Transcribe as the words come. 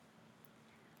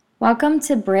Welcome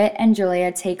to Britt and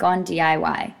Julia Take on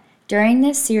DIY. During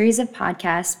this series of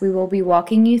podcasts, we will be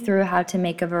walking you through how to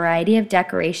make a variety of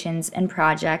decorations and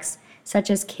projects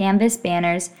such as canvas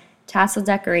banners, tassel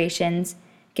decorations,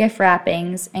 gift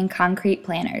wrappings, and concrete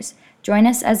planners. Join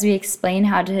us as we explain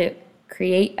how to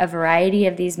create a variety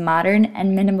of these modern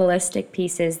and minimalistic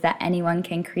pieces that anyone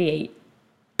can create.